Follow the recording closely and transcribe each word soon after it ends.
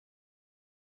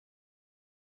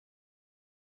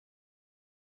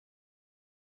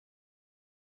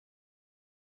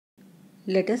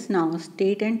Let us now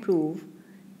state and prove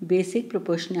basic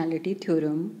proportionality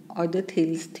theorem or the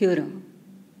Thales theorem.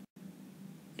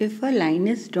 If a line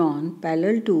is drawn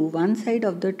parallel to one side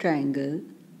of the triangle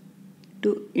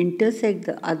to intersect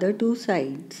the other two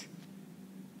sides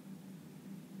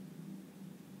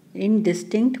in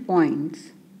distinct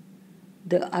points,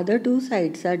 the other two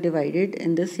sides are divided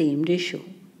in the same ratio.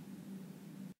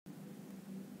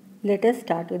 Let us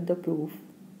start with the proof.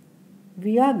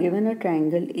 We are given a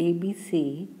triangle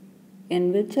ABC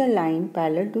in which a line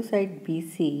parallel to side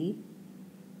BC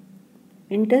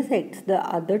intersects the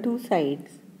other two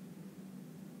sides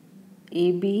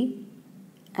AB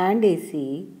and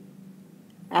AC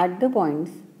at the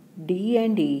points D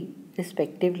and E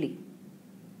respectively.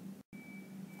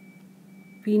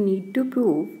 We need to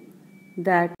prove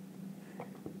that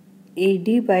AD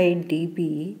by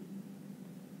DB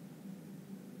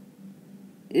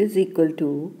is equal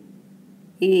to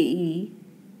AE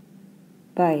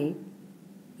by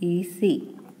EC.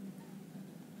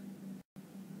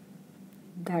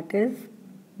 That is,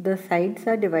 the sides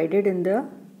are divided in the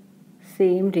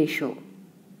same ratio.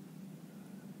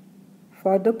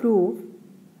 For the proof,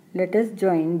 let us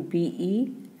join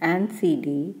BE and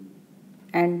CD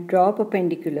and draw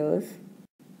perpendiculars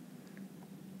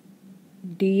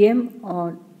DM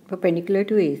on perpendicular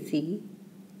to AC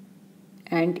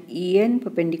and EN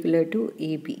perpendicular to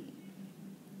AB.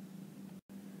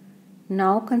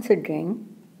 Now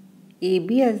considering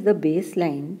AB as the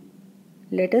baseline,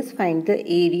 let us find the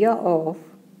area of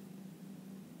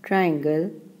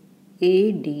triangle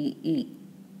ADE.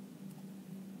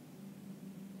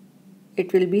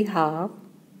 It will be half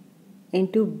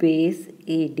into base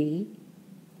AD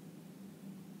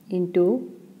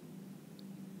into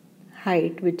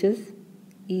height, which is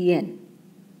EN.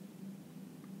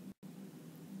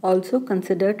 Also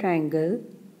consider triangle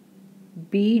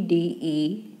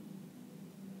BDE.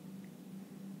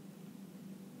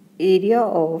 Area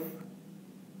of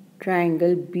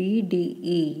triangle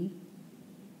BDE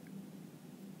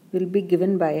will be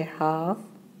given by half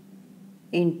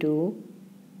into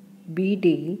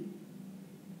BD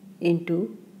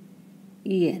into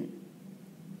EN.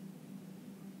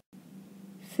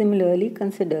 Similarly,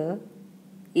 consider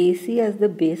AC as the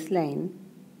baseline,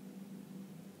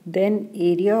 then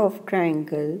area of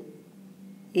triangle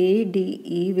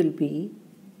ADE will be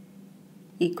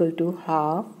equal to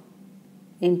half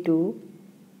into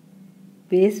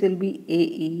base will be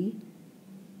AE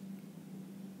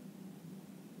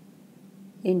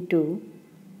into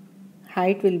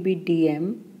height will be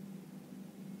DM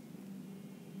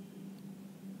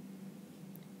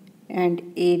and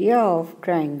area of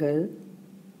triangle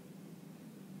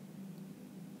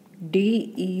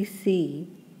DEC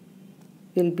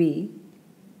will be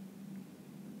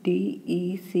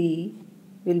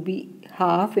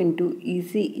half into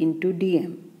EC into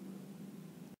DM.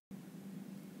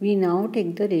 We now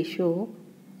take the ratio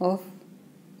of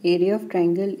area of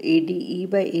triangle ADE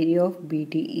by area of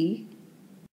BDE,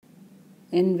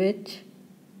 in which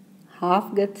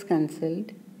half gets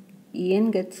cancelled, EN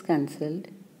gets cancelled,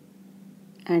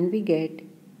 and we get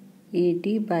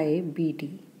AD by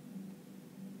BD.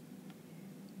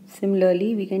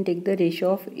 Similarly, we can take the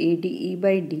ratio of ADE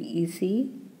by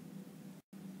DEC,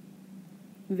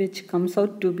 which comes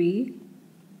out to be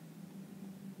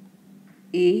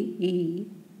AE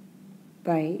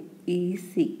by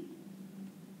EC.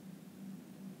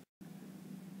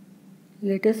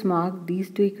 Let us mark these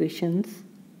two equations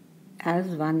as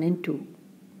 1 and 2.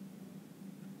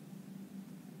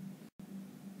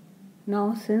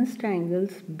 Now, since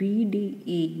triangles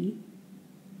BDE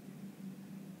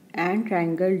and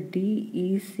triangle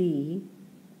DEC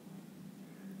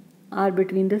are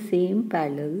between the same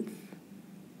parallels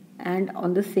and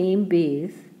on the same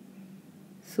base,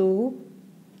 so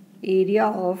area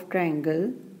of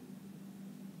triangle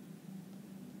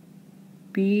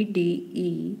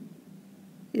BDE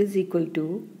is equal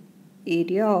to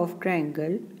area of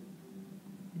triangle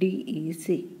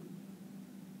DEC.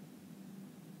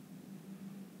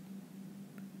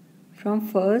 From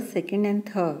first, second and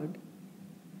third,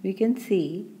 we can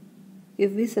see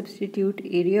if we substitute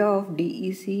area of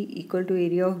DEC equal to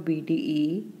area of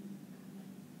BDE,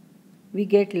 we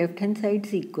get left hand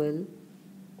sides equal,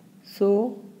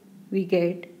 so we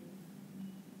get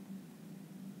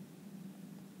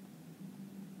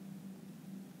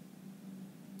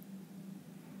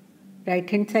right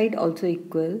hand side also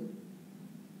equal.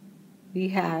 We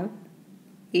have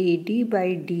AD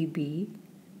by DB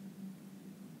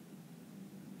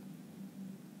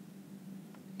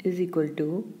is equal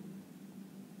to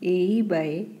AE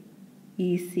by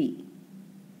EC.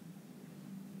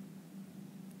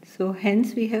 So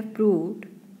hence we have proved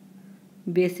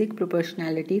basic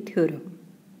proportionality theorem.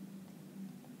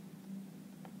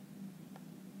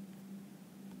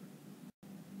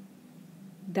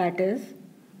 That is,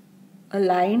 a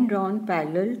line drawn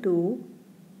parallel to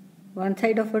one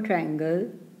side of a triangle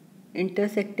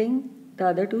intersecting the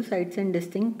other two sides in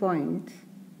distinct points,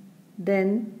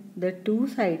 then the two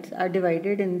sides are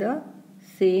divided in the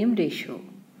same ratio.